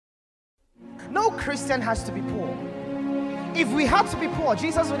No Christian has to be poor. If we had to be poor,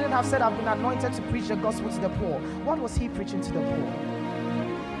 Jesus wouldn't have said, I've been anointed to preach the gospel to the poor. What was he preaching to the poor?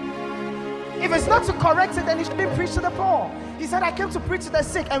 If it's not to correct it, then he shouldn't preach to the poor. He said, I came to preach to the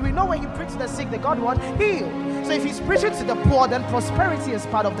sick. And we know when he preached to the sick, the God what? Healed. So if he's preaching to the poor, then prosperity is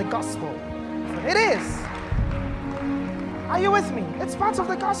part of the gospel. It is. Are you with me? It's part of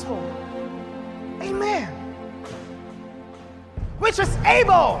the gospel. Amen. Which is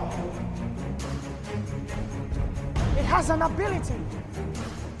able. It has an ability.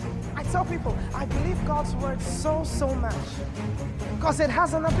 I tell people, I believe God's word so much because it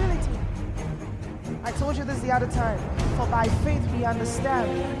has an ability. I told you this the other time. For by faith we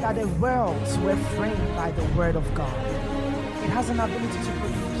understand that the worlds were framed by the word of God. It has an ability to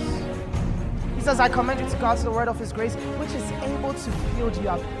produce. He says, I commend you to God, to the word of his grace, which is able to build you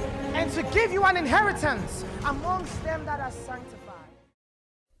up and to give you an inheritance amongst them that are sanctified.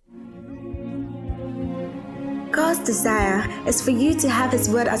 God's desire is for you to have his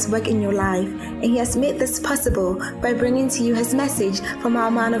word at work in your life, and he has made this possible by bringing to you his message from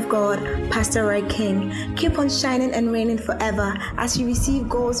our man of God, Pastor Roy King. Keep on shining and reigning forever as you receive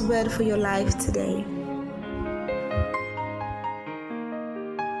God's word for your life today.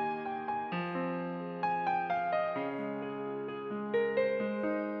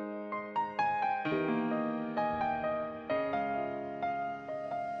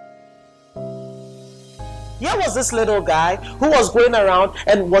 Here was this little guy who was going around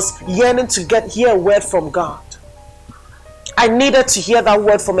and was yearning to hear a word from God. I needed to hear that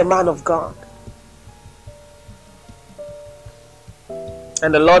word from a man of God.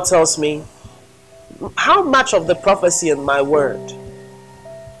 And the Lord tells me, how much of the prophecy in my word?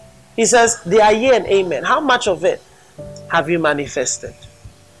 He says, they are yea and amen. How much of it have you manifested?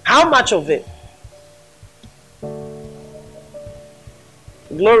 How much of it?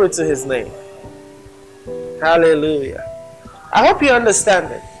 Glory to his name. Hallelujah. I hope you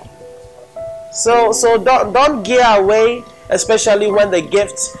understand it. So don't gear away, especially when the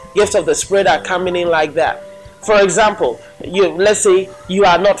gifts of the Spirit are coming in like that. For example, let's say you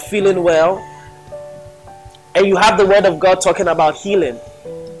are not feeling well and you have the word of God talking about healing.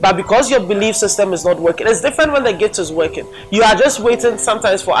 But because your belief system is not working, it's different when the gift is working. You are just waiting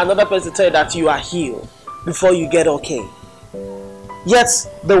sometimes for another person to tell you that you are healed before you get okay. Yet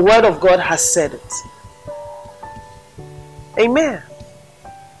the word of God has said it. Amen.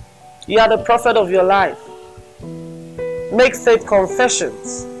 You are the prophet of your life. Make faith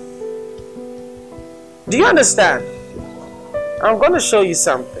confessions. Do you understand? I'm going to show you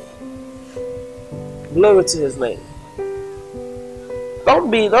something. Glory to his name. Don't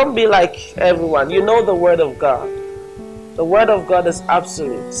be like everyone. You know the word of God. The word of God is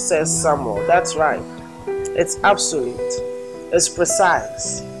absolute, says Samuel. That's right. It's absolute. It's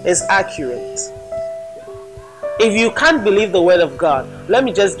precise. It's accurate. If you can't believe the word of God, let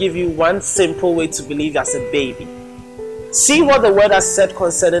me just give you one simple way to believe as a baby. See what the word has said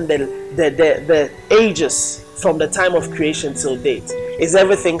concerning the ages from the time of creation till date. Is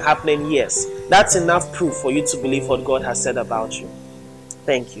everything happening? Yes. That's enough proof for you to believe what God has said about you.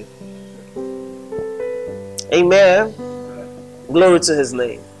 Thank you. Amen. Glory to his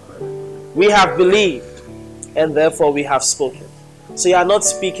name. We have believed and therefore we have spoken. So you are not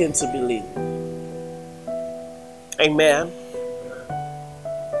speaking to believe. Amen.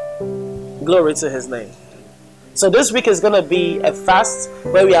 Glory to his name. So this week is going to be a fast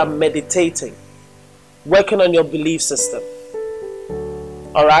where we are meditating, working on your belief system.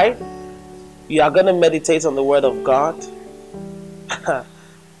 Alright? You are going to meditate on the word of God.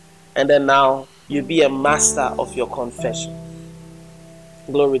 And then now you be a master of your confession.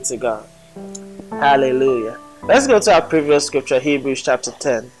 Glory to God. Hallelujah. Let's go to our previous scripture, Hebrews chapter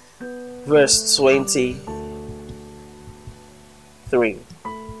 10, verse 23.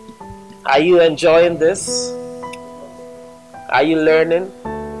 Are you enjoying this? Are you learning?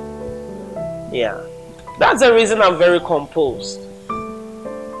 Yeah. That's the reason I'm very composed.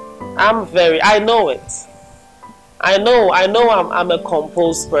 I know it. I know I'm a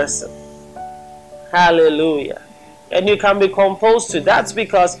composed person. Hallelujah. And you can be composed too. That's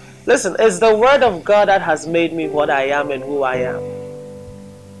because, listen, it's the word of God that has made me what I am and who I am.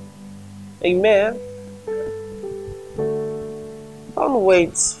 Amen. Don't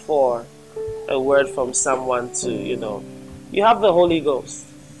wait for a word from someone to, you have the Holy Ghost.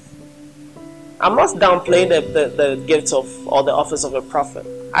 I'm not downplaying the gift of or the office of a prophet.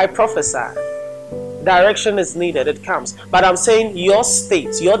 I prophesy. Direction is needed, it comes. But I'm saying your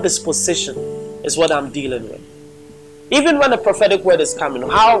state, your disposition is what I'm dealing with. Even when a prophetic word is coming,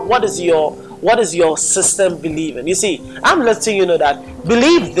 what is your system believing? You see, I'm letting you know that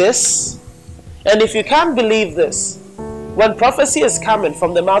believe this And if you can't believe this, when prophecy is coming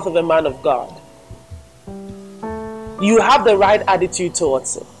from the mouth of a man of God, you have the right attitude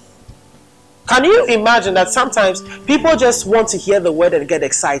towards it. Can you imagine that sometimes people just want to hear the word and get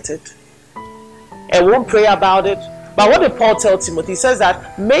excited and won't pray about it? But what did Paul tell Timothy? He says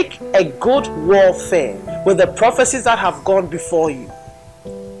that make a good warfare with the prophecies that have gone before you.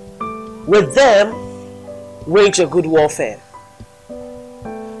 With them, wage a good warfare.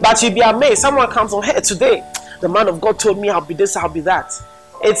 But you'll be amazed. Someone comes on, hey, today, the man of God told me I'll be this, I'll be that.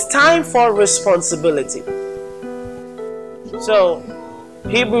 It's time for responsibility. So,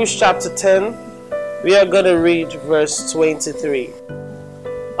 Hebrews chapter 10, we are going to read verse 23.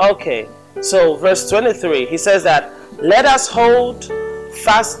 Okay, so verse 23, he says that, let us hold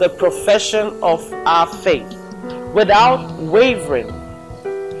fast the profession of our faith without wavering,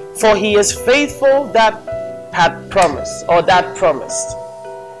 for he is faithful that had promised, or that promised.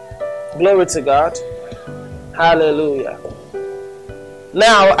 Glory to God. Hallelujah.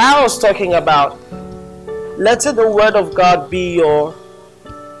 Now, I was talking about letting the word of God be your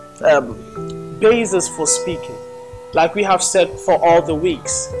basis for speaking, like we have said for all the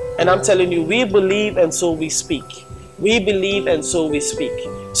weeks. And I'm telling you, we believe and so we speak. We believe and so we speak.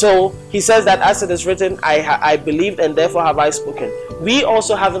 So he says that as it is written, I believed and therefore have I spoken. We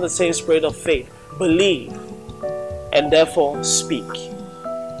also having the same spirit of faith, believe and therefore speak.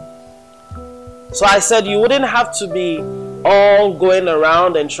 So I said you wouldn't have to be all going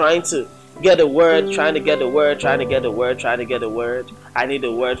around and trying to get a word, trying to get a word, trying to get a word, trying to get a word. I need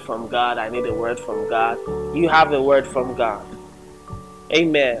a word from God. I need a word from God. You have a word from God.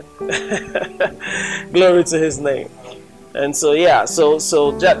 Amen. Glory to his name. And so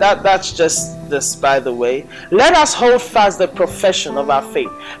so that's just this, by the way. Let us hold fast the profession of our faith.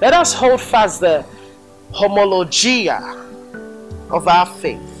 Let us hold fast the homologia of our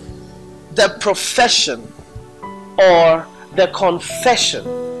faith. The profession or the confession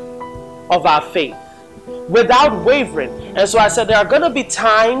of our faith without wavering. And so I said there are going to be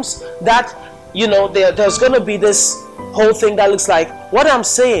times that, there's going to be this whole thing that looks like, what I'm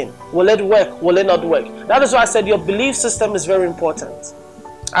saying, will it work? Will it not work? That is why I said your belief system is very important.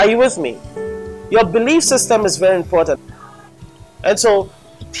 Are you with me? Your belief system is very important. And so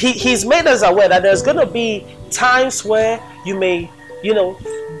he's made us aware that there's going to be times where you may,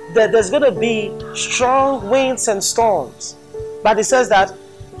 that there's going to be strong winds and storms. But he says that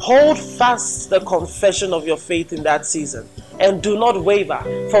hold fast the confession of your faith in that season and do not waver,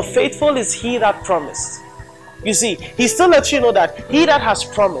 for faithful is he that promised. You see, he still lets you know that he that has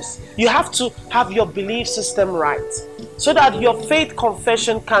promised, you have to have your belief system right so that your faith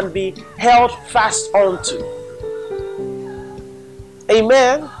confession can be held fast onto.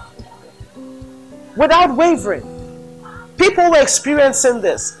 Amen. Without wavering. People were experiencing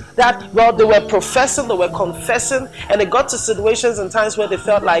this, that, they were professing, they were confessing, and they got to situations and times where they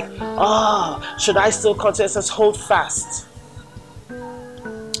felt like, should I still continue? It says, hold fast.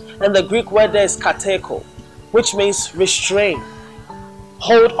 And the Greek word there is kateko, which means restrain,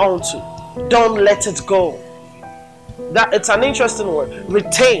 hold on to, don't let it go. That it's an interesting word.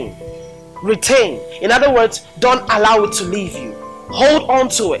 Retain. In other words, don't allow it to leave you. Hold on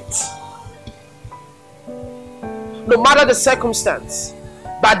to it. No matter the circumstance.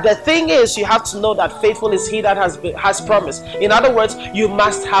 But the thing is, you have to know that faithful is he that has promised. In other words, you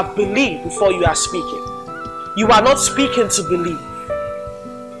must have believed before you are speaking. You are not speaking to believe.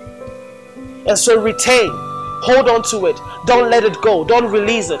 And so retain. Hold on to it. Don't let it go. Don't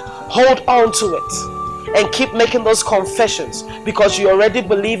release it. Hold on to it. And keep making those confessions, because you already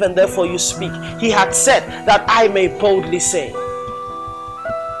believe and therefore you speak. He had said that I may boldly say,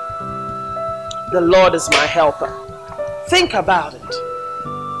 the Lord is my helper. Think about it.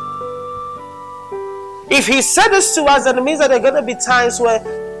 If he said this to us, then it means that there are going to be times where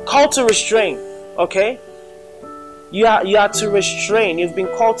called to restrain. Okay? You are to restrain. You've been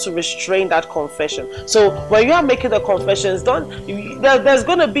called to restrain that confession. So when you are making the confessions, there's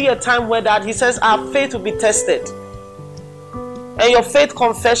going to be a time where that he says our faith will be tested. And your faith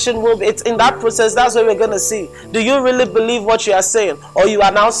confession will be, it's in that process, that's what we're going to see. Do you really believe what you are saying? Or you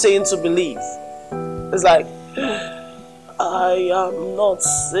are now saying to believe? It's like, I am not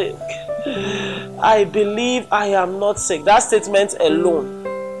sick. I believe I am not sick. That statement alone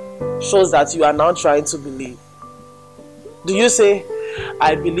shows that you are now trying to believe. Do you say,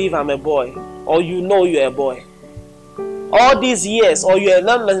 I believe I'm a boy? Or you know you're a boy? All these years, or you're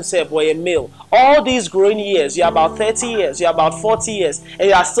not necessarily a boy, a male. All these growing years, you're about 30 years, you're about 40 years, and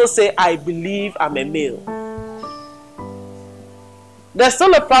you are still saying, I believe I'm a male. There's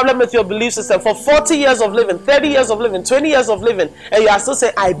still a problem with your belief system. For 40 years of living, 30 years of living, 20 years of living, and you are still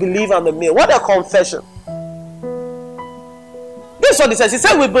saying, I believe I'm a male. What a confession. This is what he says. He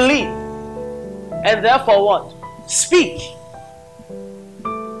said, we believe. And therefore what? Speak.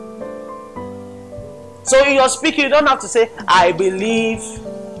 So in your speaking, you don't have to say, I believe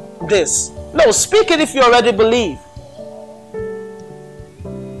this. No, speak it if you already believe.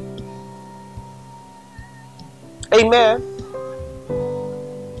 Amen.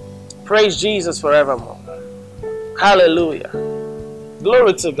 Praise Jesus forevermore. Hallelujah.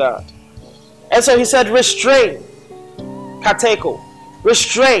 Glory to God. And so he said, restrain. Kateko.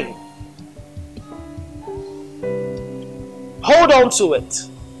 Restrain. Hold on to it.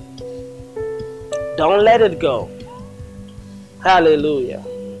 Don't let it go. Hallelujah.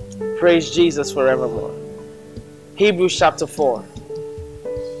 Praise Jesus forevermore. Hebrews chapter 4.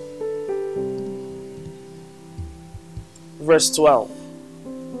 Verse 12.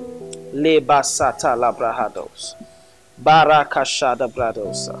 Le basata labrahados. Barakashada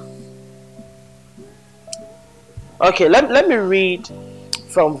bradosa. Okay, let me read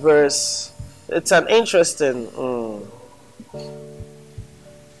from verse. It's an interesting.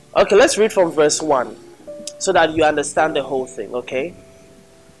 Okay, let's read from verse 1 so that you understand the whole thing, okay?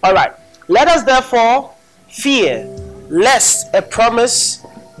 Alright. Let us therefore fear, lest a promise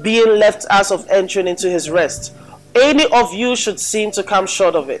being left us of entering into his rest, any of you should seem to come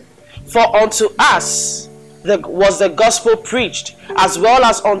short of it. For unto us was the gospel preached, as well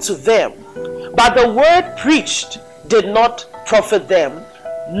as unto them. But the word preached did not profit them,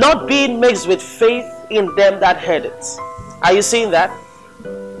 not being mixed with faith in them that heard it. Are you seeing that?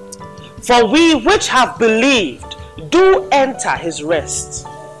 For we which have believed do enter his rest.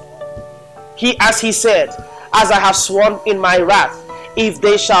 As he said, as I have sworn in my wrath, if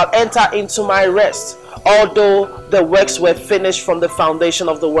they shall enter into my rest, although the works were finished from the foundation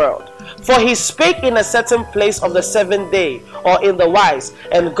of the world. For he spake in a certain place of the seventh day, or in the wise,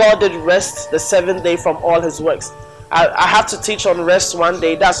 and God did rest the seventh day from all his works. I have to teach on rest one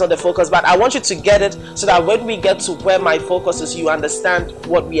day. That's not the focus, but I want you to get it so that when we get to where my focus is, you understand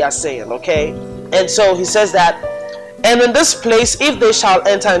what we are saying, okay? And so he says that, and in this place, if they shall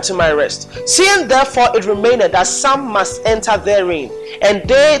enter into my rest, seeing therefore it remaineth that some must enter therein, and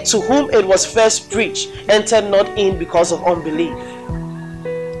they to whom it was first preached entered not in because of unbelief.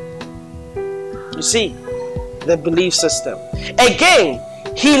 You see, the belief system. Again,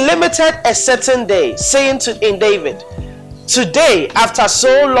 he limited a certain day, saying in David, today, after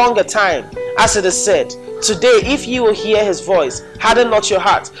so long a time, as it is said, today, if you will hear his voice, harden not your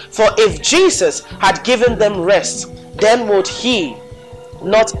heart. For if Jesus had given them rest, then would he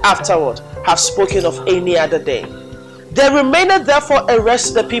not afterward have spoken of any other day. There remaineth therefore a rest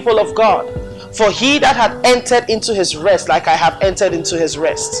to the people of God. For he that had entered into his rest, like I have entered into his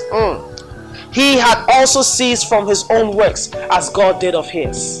rest, he had also ceased from his own works, as God did of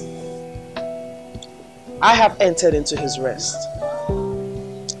his. I have entered into his rest.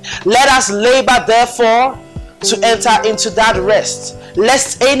 Let us labor therefore to enter into that rest,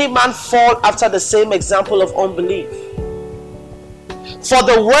 lest any man fall after the same example of unbelief. For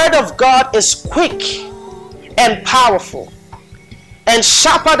the word of God is quick and powerful, and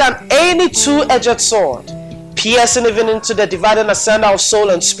sharper than any two-edged sword, piercing even into the dividing asunder of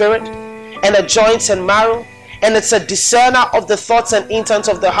soul and spirit, and the joints and marrow, and it's a discerner of the thoughts and intents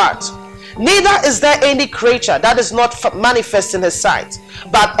of the heart. Neither is there any creature that is not manifest in his sight,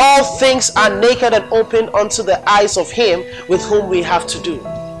 but all things are naked and open unto the eyes of him with whom we have to do.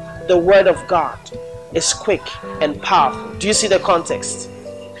 The word of God is quick and powerful. Do you see the context?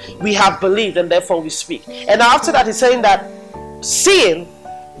 We have believed and therefore we speak. And after that he's saying that, seeing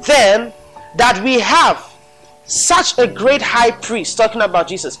then that we have such a great high priest, talking about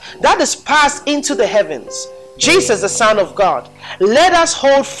Jesus, that is passed into the heavens, Jesus the Son of God, let us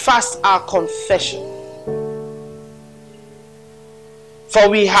hold fast our confession. For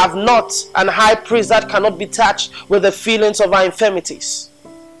we have not an high priest that cannot be touched with the feelings of our infirmities,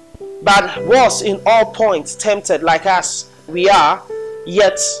 but was in all points tempted like us we are,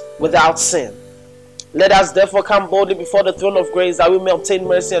 yet without sin. Let us therefore come boldly before the throne of grace, that we may obtain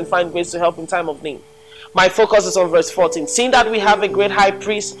mercy and find grace to help in time of need. My focus is on verse 14. Seeing that we have a great high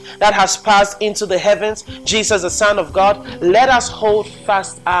priest that has passed into the heavens, Jesus the Son of God, let us hold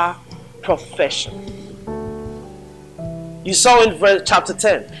fast our profession. You saw in verse chapter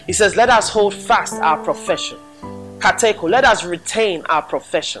 10, he says, let us hold fast our profession. Kateko, let us retain our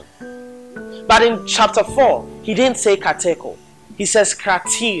profession. But in chapter 4, he didn't say kateko. He says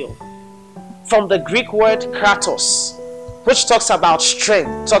kratio, from the Greek word kratos, which talks about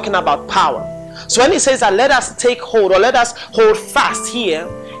strength, talking about power. So when he says that let us take hold or let us hold fast here,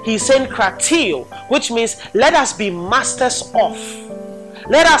 he's saying kratio, which means let us be masters of.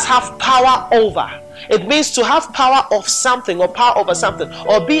 Let us have power over. It means to have power of something or power over something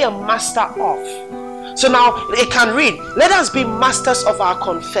or be a master of. So now it can read, let us be masters of our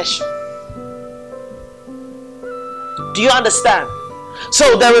confession. Do you understand?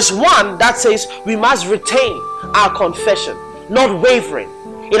 So there is one that says we must retain our confession, not wavering.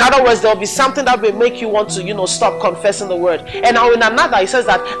 In other words, there will be something that will make you want to, stop confessing the word. And now in another, he says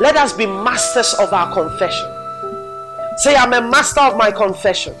that let us be masters of our confession. Say, I'm a master of my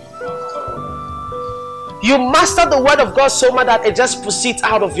confession. You master the word of God so much that it just proceeds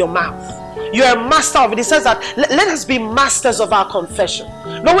out of your mouth. You're a master of it. He says that let us be masters of our confession.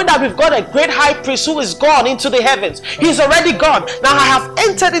 Knowing that we've got a great high priest who is gone into the heavens. He's already gone. Now I have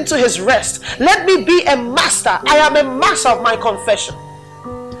entered into his rest. Let me be a master. I am a master of my confession.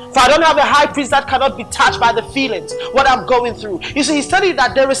 For I don't have a high priest that cannot be touched by the feelings, what I'm going through. You see, he's telling you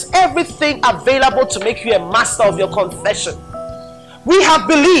that there is everything available to make you a master of your confession. We have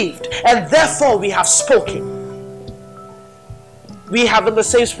believed and therefore we have spoken. We have in the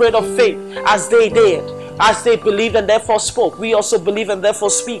same spirit of faith as they did. As they believed and therefore spoke, we also believe and therefore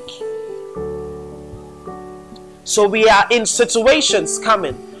speak. So we are in situations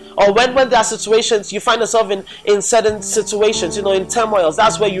coming. Or when there are situations, you find yourself in certain situations, in turmoils,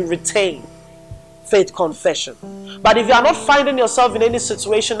 that's where you retain faith confession. But if you are not finding yourself in any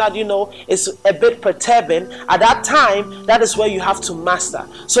situation that is a bit perturbing, at that time, that is where you have to master.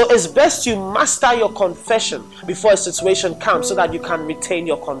 So it's best you master your confession before a situation comes so that you can retain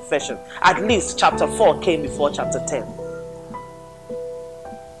your confession. At least chapter 4 came before chapter 10.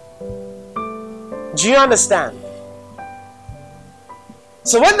 Do you understand?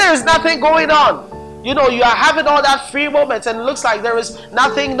 So when there is nothing going on, you are having all that free moment and it looks like there is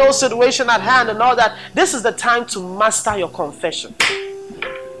nothing, no situation at hand and all that. This is the time to master your confession.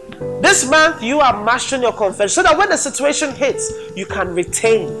 This month you are mastering your confession so that when the situation hits, you can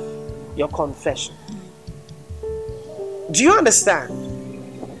retain your confession. Do you understand?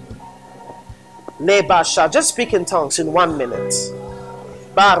 Nebasha, just speak in tongues in 1 minute.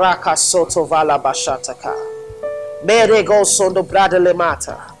 Baraka soto vala bashataka. Merego sondo bradele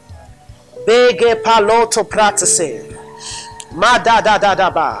mata. Bege paloto pratase. Mada da da da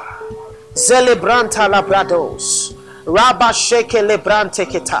ba. Celebranta labrados. Rabba sheke lebrante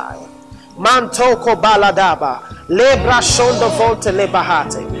ketai. Mantoko baladaba. Lebra shondo volte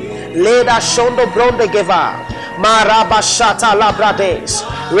lebahate. Leda shondo bronde geva. Maraba shata labrades.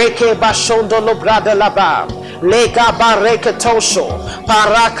 Reke bashondo lobrade labam. Lega bareke tosho,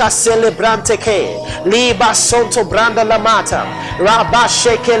 paraka celebrante ke, liba sonto branda la mata, raba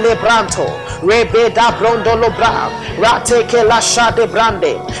sheke lebranto, rebe da brondo lo bra, rate ke la shade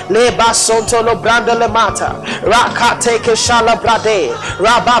brande, leba sonto lo branda le mata, rakate ke shala brade,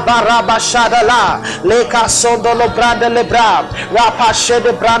 rababa raba shada la, leka sondo lo branda le bra, rapa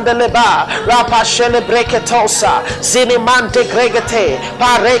shede branda le ba, rapa shele breke tosa, zinimante gregete,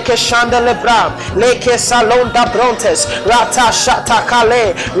 pareke shanda le bra, leke salon da brontes, rata shata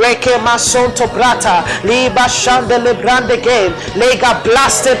kale, reke masonto brata, liba shande le brande game, lega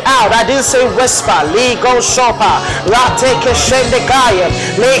blasted out. I didn't say whisper, ligo shopa, rate ke shende gaya,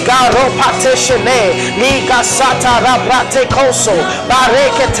 lega ropa teshene, liga sata rabrate koso,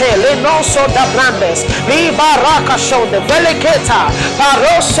 barekete, lenoso da brandes, liba raka shonde, veliketa,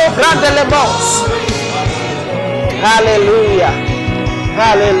 paroso brande lemos. Hallelujah.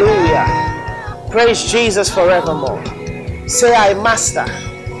 Hallelujah. Praise Jesus forevermore. Say, I master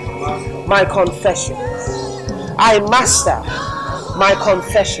my confessions. I master my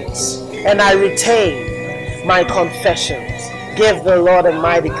confessions. And I retain my confessions. Give the Lord a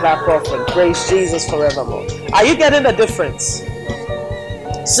mighty clap offering. Praise Jesus forevermore. Are you getting the difference?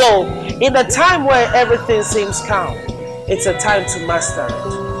 So, in a time where everything seems calm, it's a time to master it.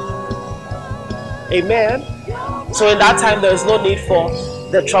 Amen. So in that time, there is no need for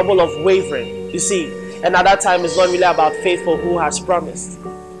the trouble of wavering. You see, and at that time, it's not really about faithful who has promised.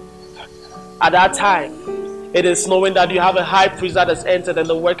 At that time, it is knowing that you have a high priest that has entered and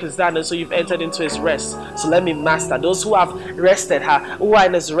the work is done, and so you've entered into his rest. So let me master. Those who have rested, who are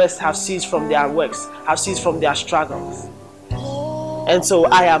in his rest, have ceased from their works, have ceased from their struggles. And so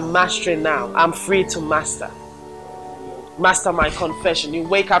I am mastering now. I'm free to master. Master my confession. You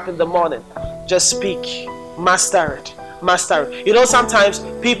wake up in the morning, just speak. Master it. Master it. Sometimes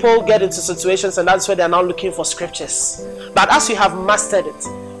people get into situations and that's where they're now looking for scriptures. But as you have mastered it,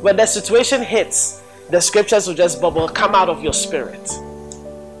 when the situation hits, the scriptures will just come out of your spirit.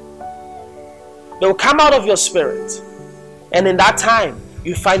 They will come out of your spirit. And in that time,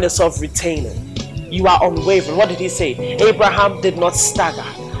 you find yourself retaining. You are unwavering. What did he say? Abraham did not stagger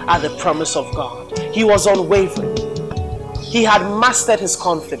at the promise of God. He was unwavering. He had mastered his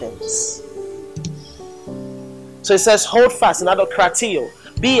confidence. So it says, hold fast, another kratio.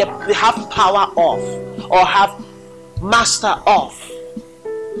 Have power of, or have master of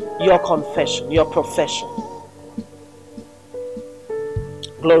your confession, your profession.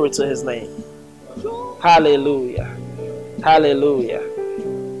 Glory to his name. Hallelujah. Hallelujah.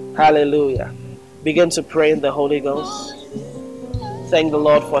 Hallelujah. Begin to pray in the Holy Ghost. Thank the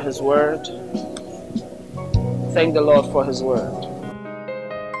Lord for his word. Thank the Lord for his word.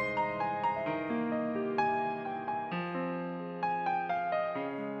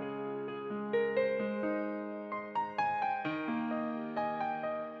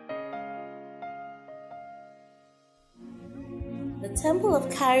 The Temple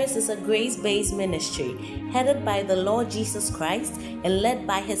of Charis is a grace-based ministry headed by the Lord Jesus Christ and led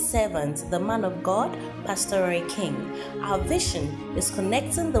by his servant, the man of God, Pastor Roy King. Our vision is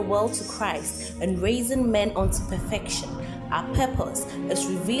connecting the world to Christ and raising men unto perfection. Our purpose is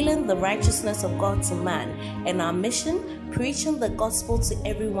revealing the righteousness of God to man, and our mission, preaching the gospel to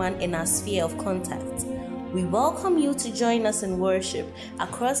everyone in our sphere of contact. We welcome you to join us in worship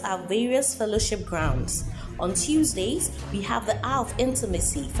across our various fellowship grounds. On Tuesdays, we have the Hour of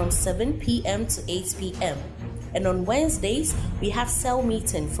Intimacy from 7 p.m. to 8 p.m. And on Wednesdays, we have cell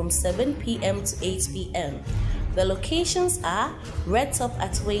meeting from 7 p.m. to 8 p.m. The locations are Red Top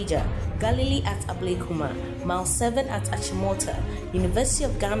at Waja, Galilee at Ablekuma, Mile 7 at Achimota, University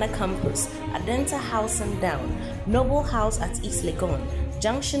of Ghana Campus, Adenta House and Down, Noble House at East Legon,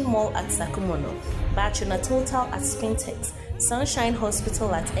 Junction Mall at Sakumono, Bachuna Total at Spintex, Sunshine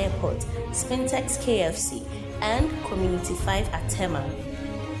Hospital at Airport, Spintex KFC, and Community 5 at Tema.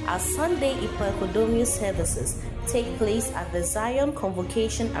 Our Sunday Ipoekodomio services take place at the Zion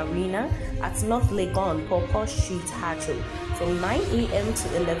Convocation Arena at North Legon, Pawpaw Street, Hartlepool, from 9 a.m.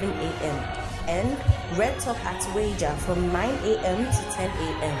 to 11 a.m. and Red Top at Waja from 9 a.m. to 10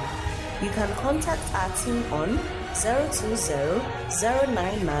 a.m. You can contact our team on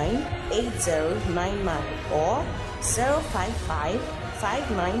 020-099-8099 or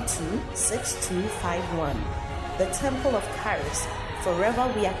 055-592-6251. The Temple of Charis, forever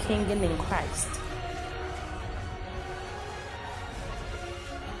we are kinging in Christ.